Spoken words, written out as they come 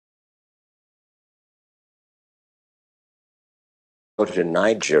go to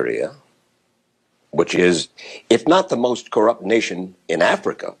Nigeria, which is, if not the most corrupt nation in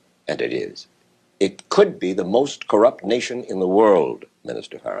Africa, and it is, it could be the most corrupt nation in the world,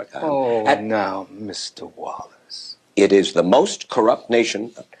 Minister Farrakhan. Oh, now, Mr. Wallace. It is the most corrupt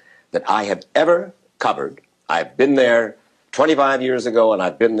nation that I have ever covered. I've been there 25 years ago, and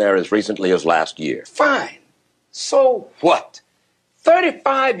I've been there as recently as last year. Fine. So what?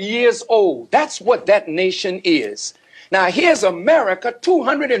 35 years old. That's what that nation is. Now, here's America,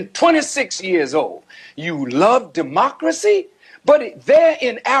 226 years old. You love democracy, but there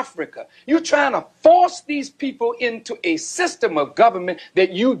in Africa, you're trying to force these people into a system of government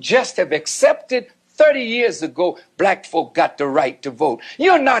that you just have accepted. 30 years ago, black folk got the right to vote.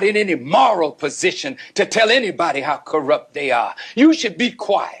 You're not in any moral position to tell anybody how corrupt they are. You should be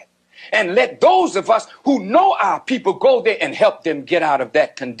quiet and let those of us who know our people go there and help them get out of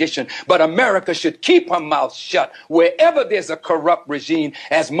that condition. But America should keep her mouth shut wherever there's a corrupt regime,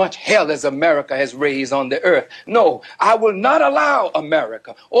 as much hell as America has raised on the earth. No, I will not allow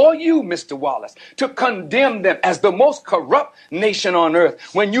America or you, Mr. Wallace, to condemn them as the most corrupt nation on earth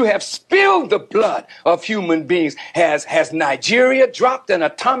when you have spilled the blood of human beings. Has Nigeria dropped an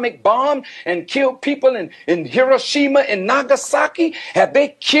atomic bomb and killed people in Hiroshima and Nagasaki? Have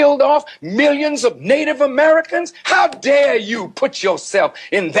they killed off millions of Native Americans? How dare you put yourself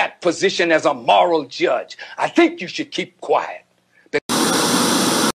in that position as a moral judge? I think you should keep quiet.